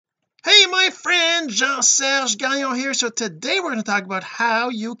my friend Jean-Serge Gagnon here. So today we're going to talk about how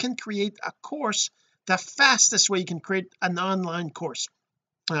you can create a course, the fastest way you can create an online course.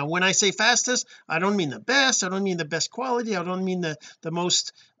 When I say fastest, I don't mean the best, I don't mean the best quality, I don't mean that you're going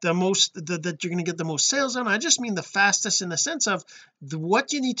to get the most sales on. I just mean the fastest in the sense of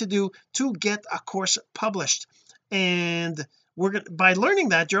what you need to do to get a course published. And by learning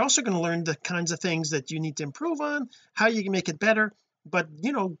that, you're also going to learn the kinds of things that you need to improve on, how you can make it better. But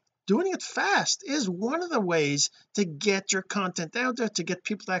doing it fast is one of the ways to get your content out there, to get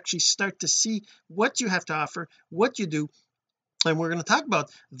people to actually start to see what you have to offer, what you do. And we're going to talk about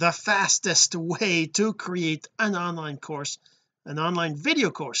the fastest way to create an online course, an online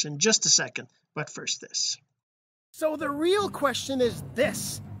video course, in just a second. But first, this. So the real question is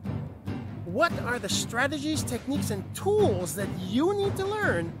this: what are the strategies, techniques, and tools that you need to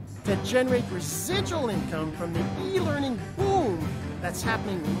learn to generate residual income from the e-learning boom that's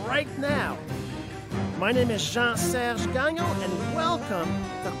happening right now? My name is Jean-Serge Gagnon, and welcome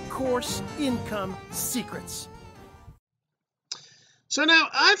to Course Income Secrets. So now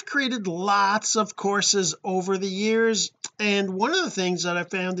I've created lots of courses over the years, and one of the things that I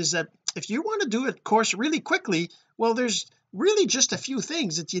found is that if you want to do a course really quickly, well, there's really just a few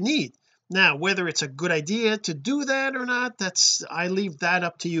things that you need. Now, whether it's a good idea to do that or not, I leave that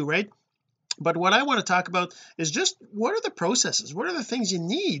up to you, right? But what I want to talk about is just what are the processes, what are the things you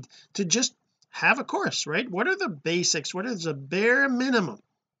need to just have a course, right? What are the basics, what is the bare minimum?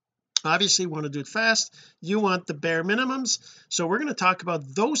 Obviously you want to do it fast, you want the bare minimums, so we're going to talk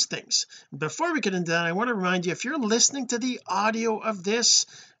about those things. Before we get into that, I want to remind you, if you're listening to the audio of this,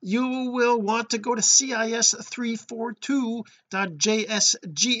 you will want to go to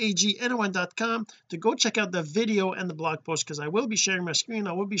cis342.jsgagnon.com to go check out the video and the blog post, because I will be sharing my screen.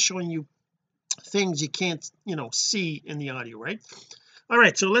 I will be showing you things you can't see in the audio, right? All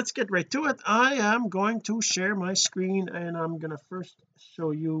right, so let's get right to it. I am going to share my screen, and I'm going to first show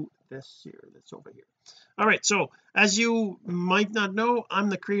you this here that's over here. All right, so as you might not know, I'm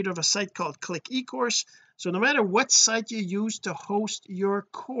the creator of a site called Click eCourse. So no matter what site you use to host your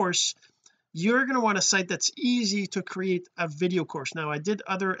course, you're going to want a site that's easy to create a video course. Now, I did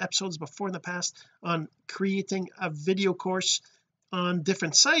other episodes before in the past on creating a video course on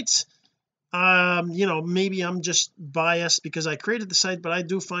different sites. Maybe I'm just biased because I created the site, but I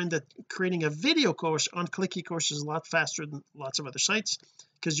do find that creating a video course on Click eCourse is a lot faster than lots of other sites,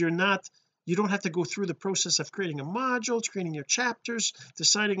 because you don't have to go through the process of creating a module, creating your chapters,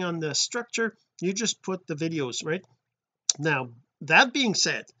 deciding on the structure. You just put the videos, right? Now, that being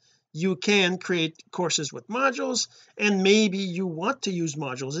said, you can create courses with modules, and maybe you want to use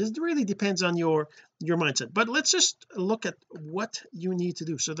modules. It really depends on your mindset, but let's just look at what you need to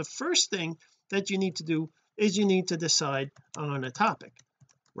do. So the first thing that you need to do is you need to decide on a topic,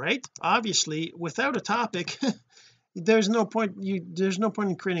 right? Obviously, without a topic there's no point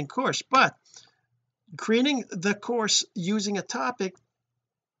in creating a course. But creating the course using a topic,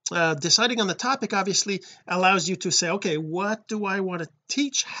 deciding on the topic, obviously allows you to say, okay, what do I want to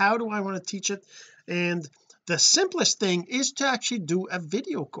teach, how do I want to teach it? And the simplest thing is to actually do a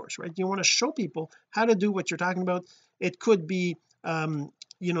video course, right? You want to show people how to do what you're talking about. It could be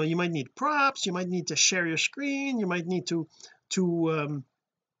you might need props, you might need to share your screen, you might need to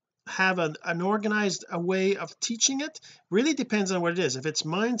have an organized way of teaching it. Really depends on what it is. If it's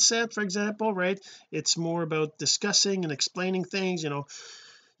mindset, for example, right, it's more about discussing and explaining things. You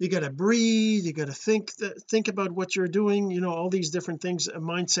got to breathe, you got to think about what you're doing, all these different things a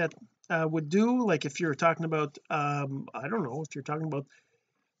mindset would do. Like if you're talking about I don't know, if you're talking about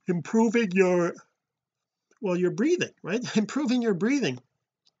improving your breathing, right? Improving your breathing,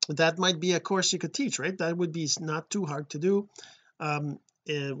 that might be a course you could teach, right? That would be not too hard to do. Well,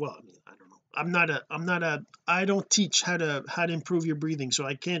 I don't know, I don't teach how to improve your breathing, so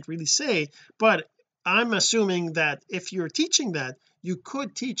I can't really say, but I'm assuming that if you're teaching that, you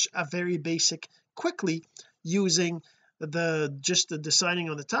could teach a very basic quickly using the deciding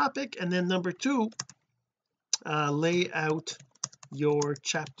on the topic, and then number two, lay out your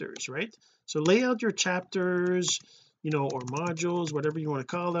chapters, right? So lay out your chapters, or modules, whatever you want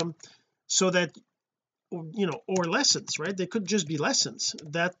to call them, so that or lessons, right? They could just be lessons.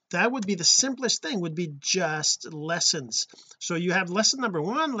 That would be the simplest thing, would be just lessons. So you have lesson number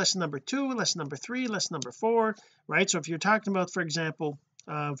 1, lesson number 2, lesson number 3, lesson number 4, right? So if you're talking about, for example,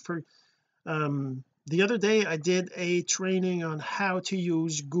 the other day I did a training on how to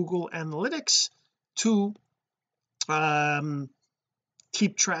use Google Analytics to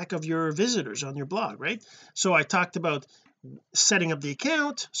keep track of your visitors on your blog, right? So I talked about setting up the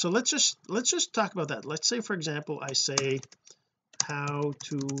account. So let's just talk about that. Let's say, for example, I say how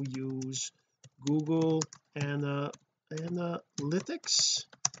to use Google Analytics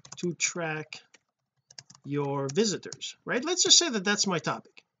to track your visitors, right? Let's just say that that's my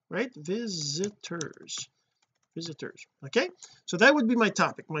topic, right? Visitors. Okay, so that would be my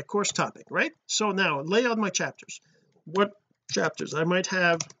topic, my course topic, right? So now lay out my chapters. What chapters? I might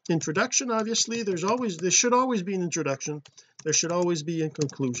have introduction. Obviously there should always be an introduction, there should always be a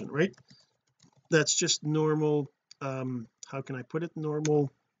conclusion, right? That's just normal, how can I put it,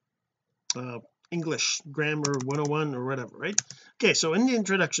 normal English grammar 101 or whatever, right? Okay, so in the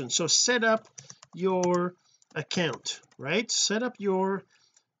introduction, so set up your account, right? Set up your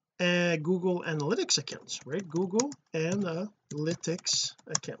Google Analytics accounts, right? Google Analytics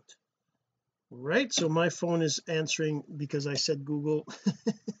account, right? So my phone is answering because I said Google.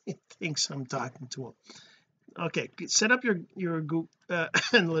 It thinks I'm talking to him. Okay, set up your Google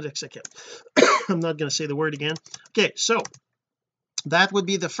Analytics account. I'm not going to say the word again. Okay, so that would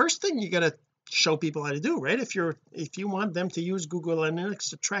be the first thing you got to show people how to do, right? If you want them to use Google Analytics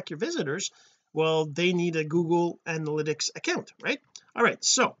to track your visitors, well, they need a Google Analytics account, right? All right,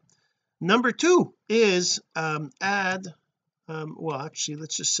 so number 2 is add well, actually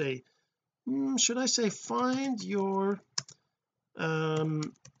let's just say should I say find your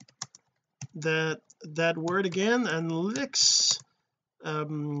that word again, analytics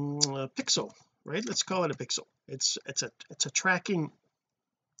pixel, right? Let's call it a pixel. It's a tracking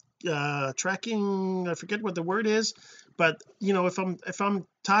I forget what the word is, but if I'm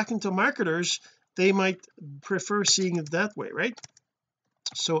talking to marketers, they might prefer seeing it that way, right?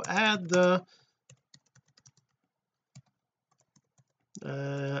 So add the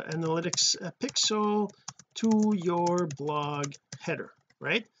analytics pixel to your blog header,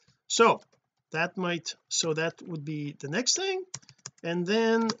 right? So that would be the next thing. And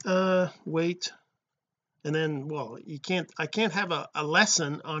then wait, and then, well, I can't have a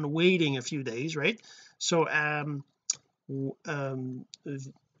lesson on waiting a few days, right? So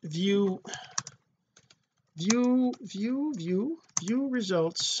view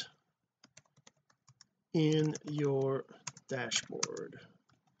results in your dashboard,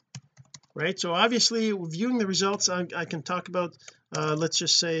 right? So obviously viewing the results, I can talk about let's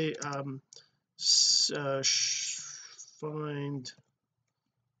just say find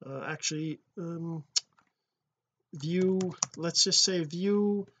actually view, let's just say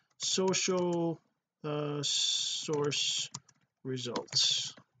view social source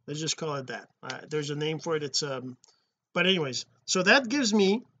results. Let's just call it that. There's a name for it. It's but anyways, so that gives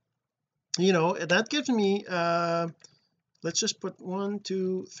me let's just put 1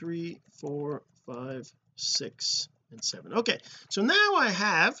 2 3 4 5 6 and 7. Okay, so now I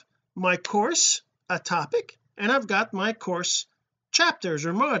have my course, a topic, and I've got my course chapters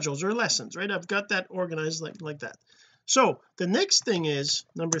or modules or lessons, right? I've got that organized like that. So the next thing is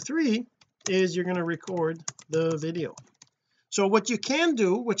number 3 is you're going to record the video. So what you can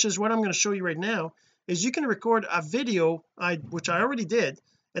do, which is what I'm going to show you right now, is you can record a video which I already did,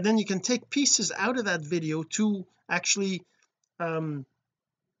 and then you can take pieces out of that video to actually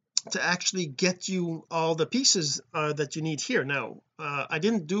get you all the pieces that you need here. Now I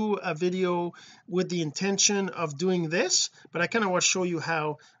didn't do a video with the intention of doing this, but I kind of want to show you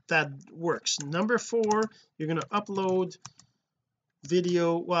how that works. Number 4, you're going to upload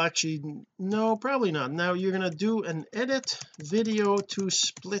video. Well, actually no, probably not. Now you're going to do an edit video to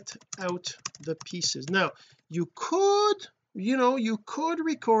split out the pieces. Now you could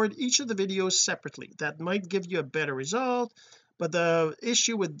record each of the videos separately. That might give you a better result, but the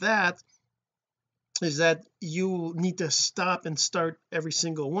issue with that is that you need to stop and start every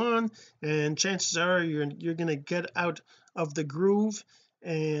single one, and chances are you're going to get out of the groove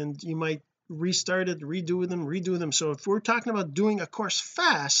and you might restart it, redo them. So if we're talking about doing a course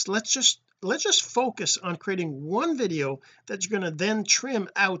fast, let's just focus on creating one video that you're going to then trim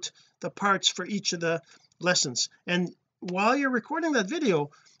out the parts for each of the lessons. And while you're recording that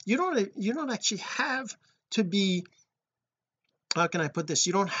video, you don't actually have to be, how can I put this,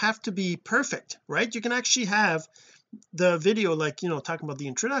 you don't have to be perfect, right? You can actually have the video like talking about the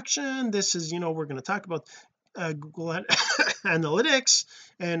introduction. This is we're going to talk about Google Analytics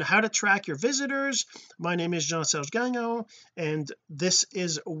and how to track your visitors. My name is Jean-Serge Gagnon, and this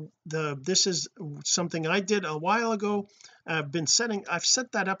is something I did a while ago. I've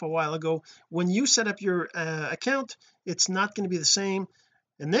set that up a while ago. When you set up your account, it's not going to be the same.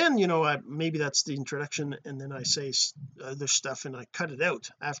 And then maybe that's the introduction, and then I say other stuff and I cut it out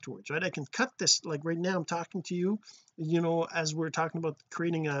afterwards, right? I can cut this, like right now I'm talking to you as we're talking about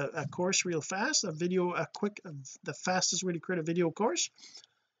creating a course real fast, the fastest way to create a video course.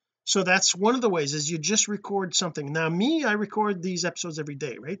 So that's one of the ways, is you just record something. Now me, I record these episodes every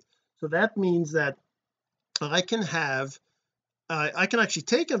day, right? So that means that I can have I can actually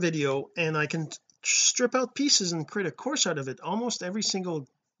take a video and I can strip out pieces and create a course out of it. Almost every single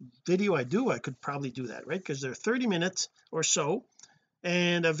video I do, I could probably do that, right? Because they're 30 minutes or so,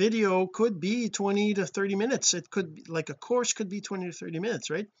 and a video could be 20 to 30 minutes. It could be like a course could be 20 to 30 minutes,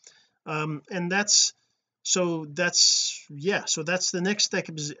 right? And that's yeah, so that's the next step,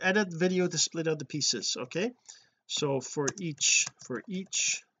 is edit video to split out the pieces. Okay, so for each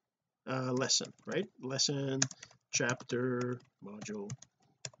lesson, right? Lesson, chapter, module,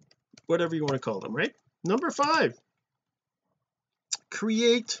 whatever you want to call them, right? Number 5,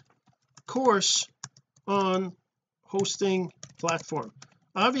 create course on hosting platform.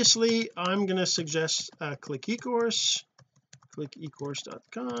 Obviously I'm going to suggest click eCourse, click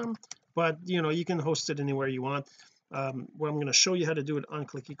ecourse.com, but you can host it anywhere you want. Well, I'm going to show you how to do it on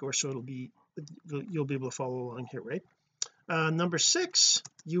click eCourse, so you'll be able to follow along here, right? Number 6,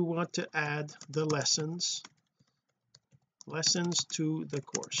 you want to add the lessons to the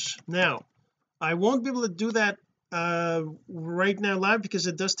course. Now I won't be able to do that right now live, because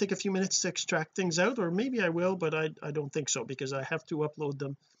it does take a few minutes to extract things out, or maybe I will, but I don't think so, because I have to upload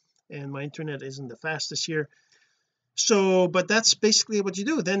them and my internet isn't the fastest here. So but that's basically what you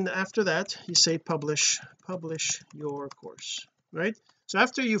do. Then after that you say publish your course, right? So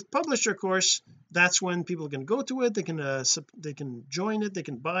after you've published your course, that's when people can go to it, they can join it, they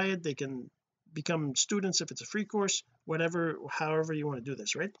can buy it, they can become students if it's a free course, whatever, however you want to do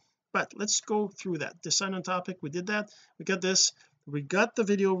this, right? But let's go through that. Decide on topic, we did that, we got this, we got the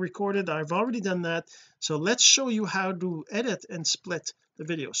video recorded, I've already done that. So let's show you how to edit and split the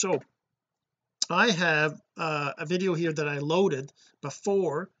video. So I have a video here that I loaded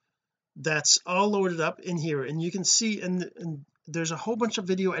before, that's all loaded up in here, and you can see, and there's a whole bunch of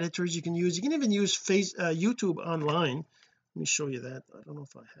video editors you can use. You can even use YouTube online. Let me show you that. I don't know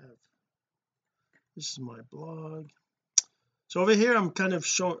if I have, this is my blog. So over here I'm kind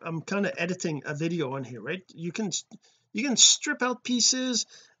of editing a video on here, right? You can strip out pieces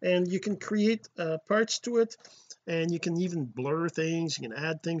and you can create parts to it, and you can even blur things, you can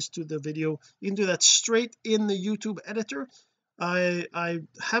add things to the video. You can do that straight in the YouTube editor. I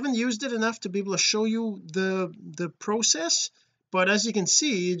haven't used it enough to be able to show you the process, but as you can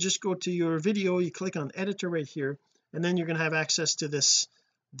see, you just go to your video, you click on editor right here, and then you're going to have access to this.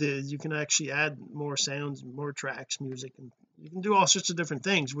 You can actually add more sounds, more tracks, music, and you can do all sorts of different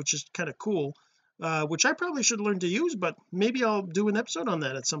things, which is kind of cool, which I probably should learn to use, but maybe I'll do an episode on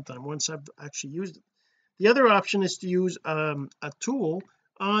that at some time once I've actually used it. The other option is to use a tool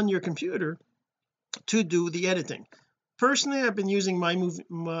on your computer to do the editing. Personally, I've been using my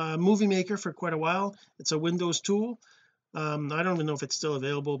movie maker for quite a while. It's a Windows tool. I don't even know if it's still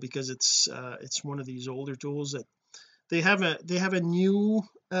available, because it's one of these older tools that they have a new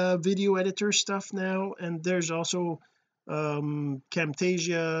video editor stuff now, and there's also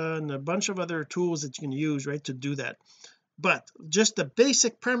Camtasia and a bunch of other tools that you can use, right, to do that. But just the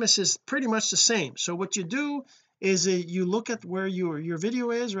basic premise is pretty much the same. So what you do is you look at where your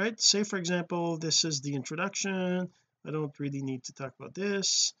video is, right? Say for example this is the introduction. I don't really need to talk about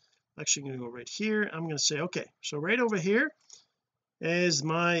this. Actually, I'm going to go right here. I'm going to say okay, so right over here is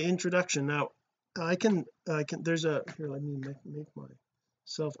my introduction. Now I can there's a here, let me make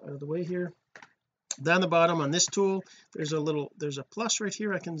myself out of the way here. Down the bottom on this tool there's a plus right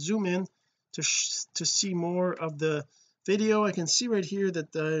here. I can zoom in to see more of the video. I can see right here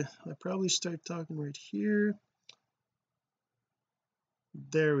that I probably start talking right here.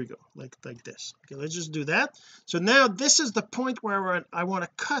 There we go, like this. Okay, let's just do that. So now this is the point where I want to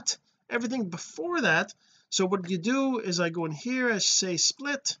cut everything before that. So what you do is I go in here, I say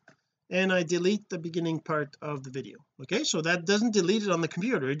split, and I delete the beginning part of the video. Okay, so that doesn't delete it on the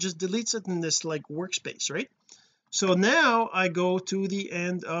computer, it just deletes it in this like workspace, right? So now I go to the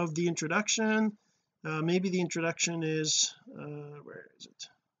end of the introduction. Maybe the introduction is where is it?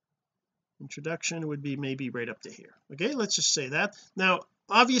 Introduction would be maybe right up to here. Okay, let's just say that. Now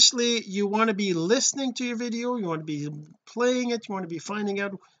obviously you want to be listening to your video, you want to be playing it, you want to be finding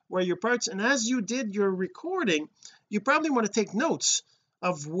out where your parts, and as you did your recording you probably want to take notes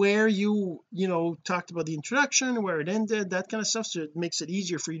of where you talked about the introduction, where it ended, that kind of stuff, so it makes it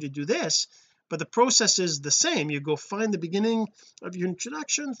easier for you to do this. But the process is the same. You go find the beginning of your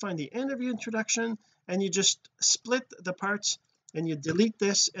introduction, find the end of your introduction, and you just split the parts and you delete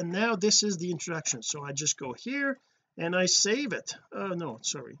this, and now this is the introduction. So I just go here and I save it. No,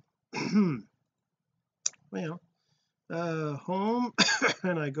 sorry. Well, home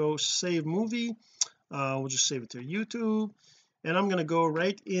and I go save movie. We'll just save it to YouTube, and I'm going to go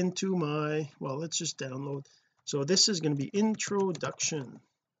right into my, well, let's just download. So this is going to be introduction.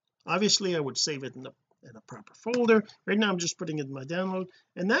 Obviously I would save it in a proper folder. Right now I'm just putting it in my download,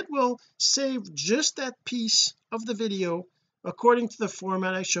 and that will save just that piece of the video according to the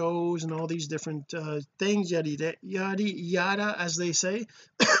format I chose and all these different things, yada yada yada, as they say.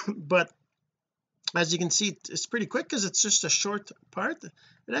 But as you can see, it's pretty quick because it's just a short part.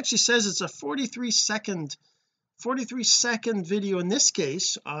 It actually says it's a 43-second video in this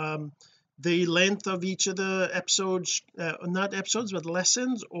case. The length of each of the episodes, not episodes but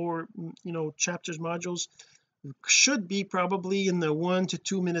lessons, or chapters, modules, should be probably in the 1 to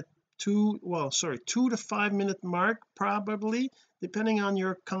 2 minute 2 to 5 minute mark, probably, depending on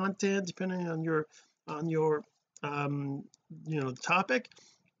your content, depending on your topic.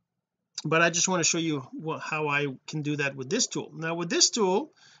 But I just want to show you how I can do that with this tool. Now with this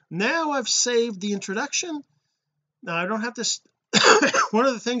tool, now I've saved the introduction. Now I don't have to one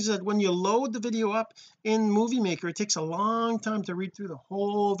of the things that when you load the video up in Movie Maker, it takes a long time to read through the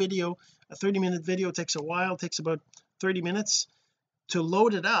whole video. A 30-minute video takes a while, takes about 30 minutes to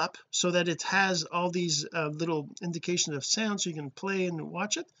load it up so that it has all these little indications of sound so you can play and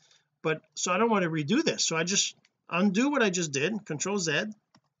watch it. But so I don't want to redo this, so I just undo what I just did, Control Z.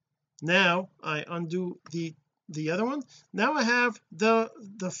 Now I undo the other one. Now I have the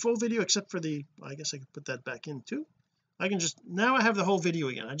full video, except for I guess I could put that back in too. Now I have the whole video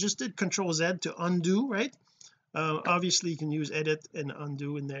again. I just did Control Z to undo, right? Obviously you can use edit and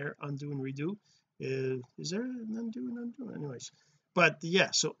undo in there, undo and redo. Is there an undo and undo? Anyways, but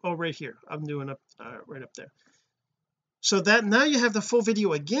yeah, so right here I'm doing up right up there. So that now you have the full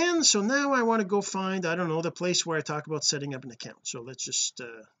video again. So now I want to go find, I don't know, the place where I talk about setting up an account. So let's just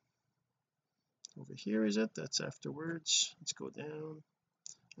over here, is it? That's afterwards. Let's go down.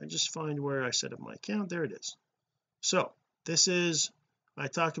 I just find where I set up my account. There it is. So this is, I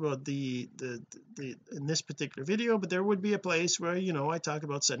talked about the in this particular video, but there would be a place where I talk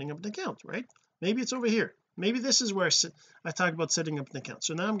about setting up an account, right? Maybe it's over here. Maybe this is where I talk about setting up an account.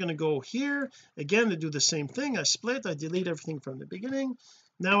 So now I'm going to go here again to do the same thing. I split, I delete everything from the beginning.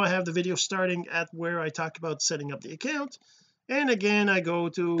 Now I have the video starting at where I talk about setting up the account, and again I go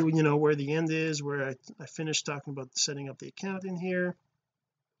to where the end is, where I finished talking about setting up the account in here,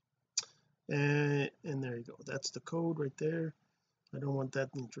 and there you go. That's the code right there. I don't want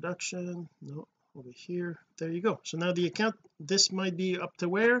that introduction. No, over here. There you go. So now the account, this might be up to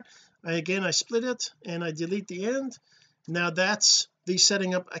where I split it and I delete the end. Now that's the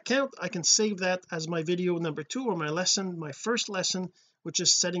setting up account. I can save that as my video number 2, or my first lesson, which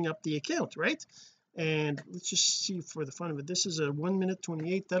is setting up the account, right? And let's just see for the fun of it. This is a 1 minute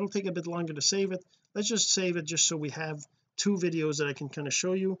 28. That'll take a bit longer to save it. Let's just save it just so we have 2 videos that I can kind of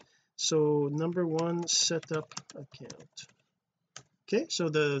show you. So number 1, setup account. Okay, so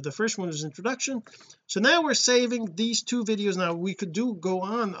the first one is introduction. So now we're saving these 2 videos. Now we could go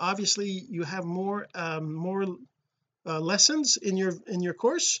on. Obviously you have more lessons in your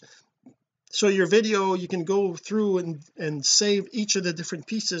course, so your video, you can go through and save each of the different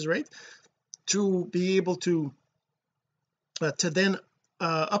pieces, right, to be able to then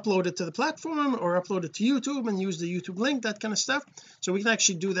upload it to the platform or upload it to YouTube and use the YouTube link, that kind of stuff. So we can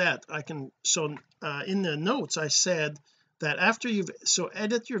actually do that. In the notes I said that after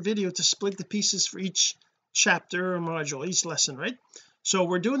edit your video to split the pieces for each chapter or module, each lesson, right? So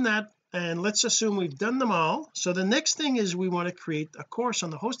we're doing that, and let's assume we've done them all. So the next thing is we want to create a course on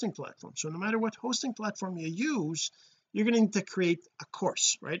the hosting platform. So no matter what hosting platform you use, you're going to need to create a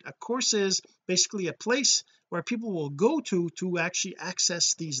course, right? A course is basically a place where people will go to actually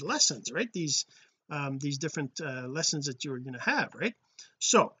access these lessons, right? These different lessons that you're going to have, right?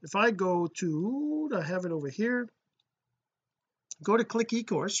 So if I go to, I have it over here, go to click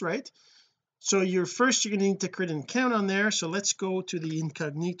eCourse, right? So you're going to need to create an account on there. So let's go to the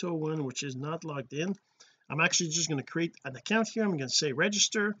incognito one, which is not logged in. I'm actually just going to create an account here. I'm going to say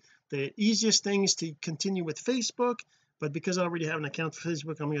register. The easiest thing is to continue with Facebook, but because I already have an account for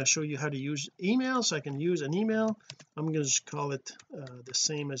Facebook, I'm going to show you how to use email. So I can use an email. I'm going to just call it the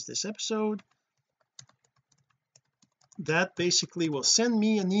same as this episode. That basically will send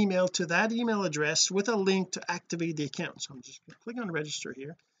me an email to that email address with a link to activate the account. So I'm just going to click on register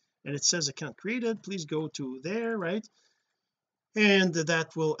here, and it says account created. Please go to there, right? And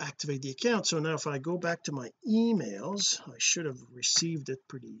that will activate the account. So now if I go back to my emails, I should have received it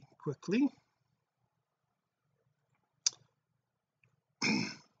pretty quickly.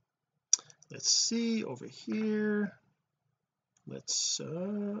 Let's see over here. Let's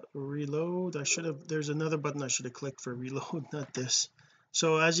reload. There's another button I should have clicked for reload, not this.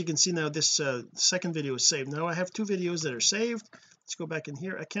 So as you can see now, this second video is saved. Now I have two videos that are saved. Let's go back in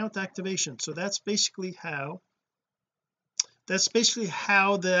here, account activation. So that's basically how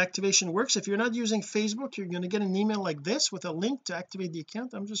the activation works. If you're not using Facebook, you're going to get an email like this with a link to activate the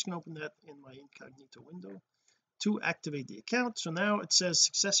account. I'm just going to open that in my incognito window to activate the account. So now it says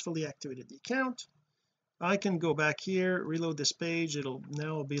successfully activated the account. I can go back here, reload this page, it'll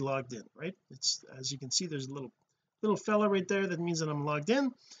now be logged in, right? It's, as you can see, there's a little fella right there that means that I'm logged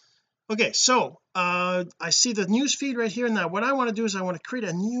in. Okay, so I see the news feed right here. Now what I want to do is I want to create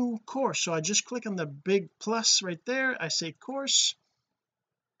a new course. So I just click on the big plus right there, I say course,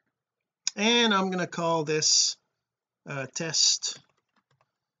 and I'm going to call this test.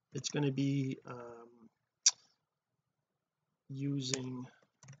 It's going to be using,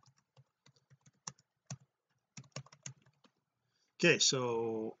 okay,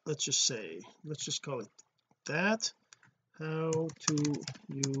 so let's just call it that, how to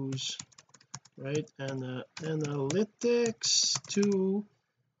use, right, and analytics to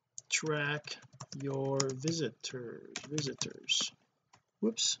track your visitors,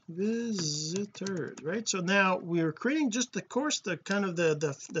 right? So now we're creating just the course, the kind of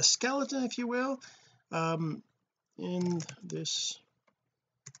the skeleton, if you will. In this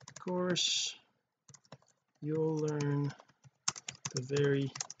course you'll learn the very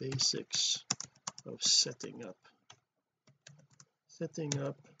basics of setting up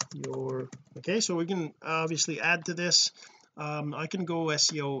your, okay, so we can obviously add to this. I can go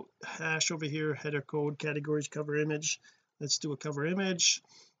SEO hash over here, header code, categories, cover image. Let's do a cover image.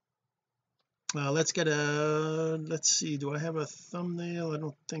 Let's see, do I have a thumbnail? I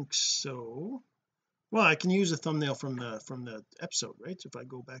don't think so. Well, I can use a thumbnail from the episode, right? So if I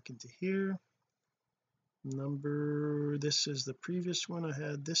go back into here, this is the previous one. I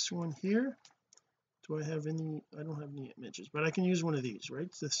had this one here. Do I have any? I don't have any images, but I can use one of these, right?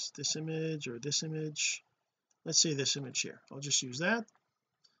 This image or this image. Let's say this image here. I'll just use that,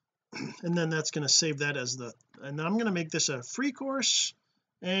 and then that's going to save that as the, and I'm going to make this a free course,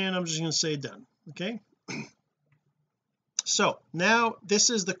 and I'm just going to say done. Okay, so now this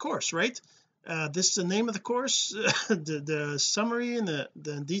is the course, right? This is the name of the course, the summary and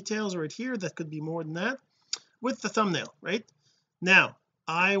the details right here. That could be more than that, with the thumbnail, right? Now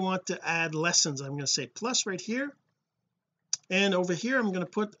I want to add lessons. I'm going to say plus right here, and over here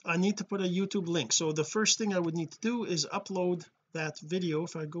I need to put a YouTube link. So the first thing I would need to do is upload that video.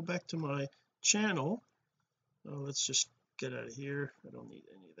 If I go back to my channel, let's just get out of here. I don't need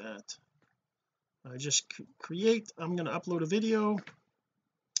any of that. I just create, I'm going to upload a video,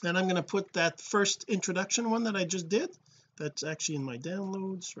 and I'm going to put that first introduction one that I just did. That's actually in my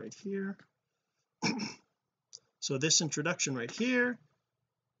downloads right here. So this introduction right here,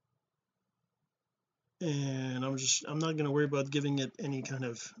 and I'm not going to worry about giving it any kind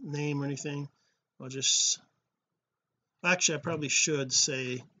of name or anything. I'll just, actually I probably should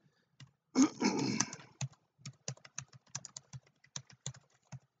say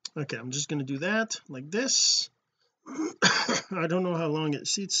okay, I'm just going to do that like this. I don't know how long it,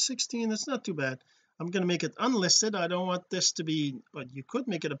 see, it's 16, that's not too bad. I'm going to make it unlisted. I don't want this to be, but you could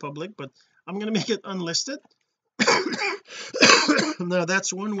make it a public, but I'm going to make it unlisted. Now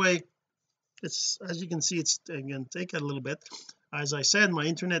that's one way. It's, as you can see, it's again take it a little bit. As I said, my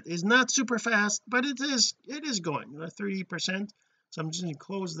internet is not super fast, but it is going 30%. So I'm just going to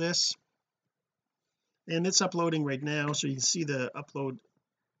close this, and it's uploading right now. So you can see the upload.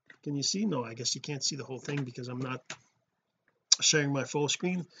 Can you see? No, I guess you can't see the whole thing because I'm not sharing my full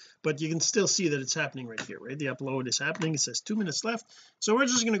screen, but you can still see that it's happening right here, right? The upload is happening. It says 2 minutes left. So we're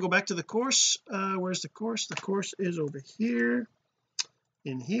just going to go back to the course. Where's the course? The course is over here,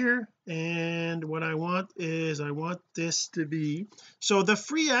 in here, and what I want is, I want this to be, so the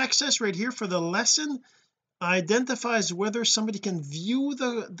free access right here for the lesson identifies whether somebody can view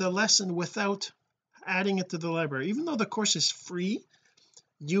the lesson without adding it to the library. Even though the course is free,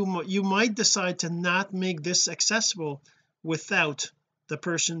 you might decide to not make this accessible without the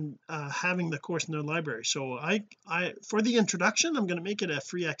person having the course in their library. So I for the introduction, I'm going to make it a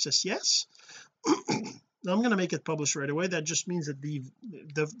free access yes. I'm going to make it published right away. That just means that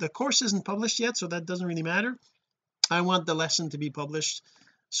the course isn't published yet, so that doesn't really matter. I want the lesson to be published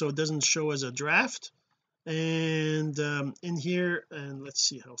so it doesn't show as a draft. And in here, and let's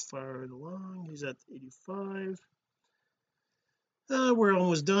see how far along he's at. 85. We're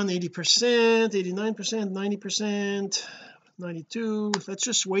almost done. 80%, 89%, 90%, 92. Let's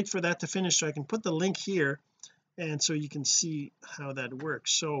just wait for that to finish so I can put the link here, and so you can see how that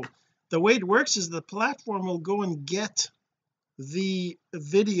works. So the way it works is the platform will go and get the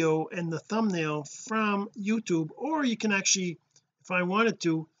video and the thumbnail from YouTube, or you can actually, if if I wanted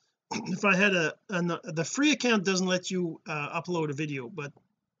to if I had the free account doesn't let you upload a video, but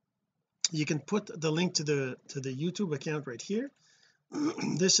you can put the link to the YouTube account right here.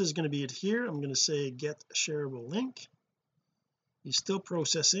 This is going to be it here. I'm going to say get shareable link. He's still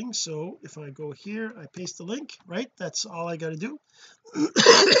processing, so if I go here I paste the link, right? That's all I got to do.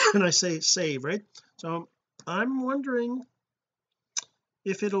 And I say save, right? So I'm wondering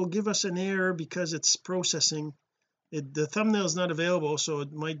if it'll give us an error because it's processing. The thumbnail is not available, so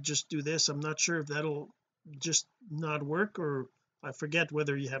it might just do this. I'm not sure if that'll just not work, or I forget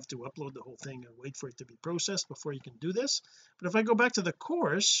whether you have to upload the whole thing and wait for it to be processed before you can do this. But if I go back to the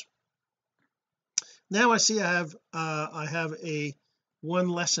course, now I see I have a one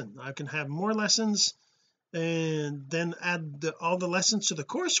lesson. I can have more lessons and then add all the lessons to the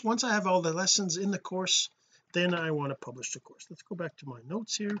course. Once I have all the lessons in the course, then I want to publish the course. Let's go back to my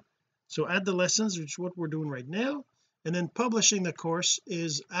notes here. So add the lessons, which is what we're doing right now. And then publishing the course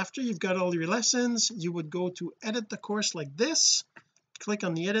is after you've got all your lessons, you would go to edit the course like this, click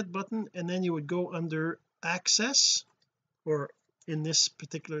on the edit button, and then you would go under access, or in this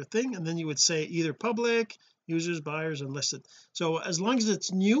particular thing, and then you would say either public, users, buyers, and listed. So as long as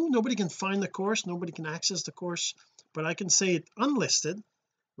it's new, nobody can find the course, nobody can access the course, but I can say it unlisted,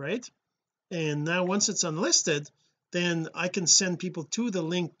 right? And now once it's unlisted, then I can send people to the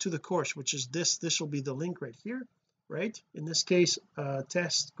link to the course, which is this will be the link right here, right? In this case,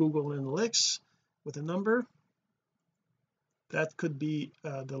 test Google Analytics with a number. That could be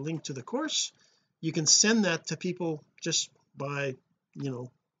the link to the course. You can send that to people just by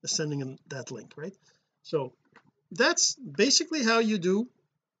sending them that link, right? So that's basically how you do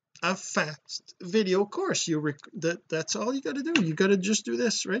a fast video course. That's all you got to do. You got to just do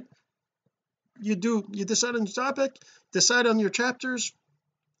this, right? You decide on your topic, decide on your chapters,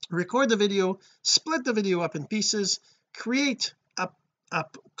 record the video, split the video up in pieces, create a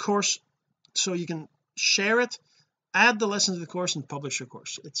course so you can share it, add the lesson to the course, and publish your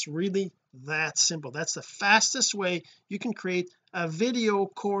course. It's really that simple. That's the fastest way you can create a video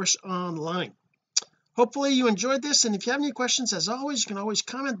course online. Hopefully you enjoyed this, and if you have any questions, as always, you can always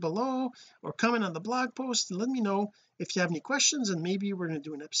comment below or comment on the blog post and let me know if you have any questions, and maybe we're going to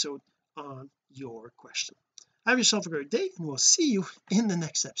do an episode on your question. Have yourself a great day, and we'll see you in the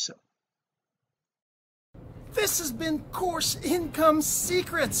next episode. This has been Course Income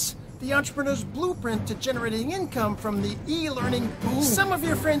Secrets, the entrepreneur's blueprint to generating income from the e-learning boom. Some of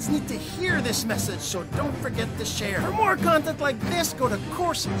your friends need to hear this message, so don't forget to share. For more content like this, go to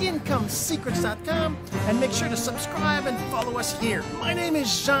CourseIncomeSecrets.com and make sure to subscribe and follow us here. My name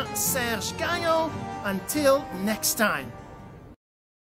is Jean-Serge Gagnon. Until next time.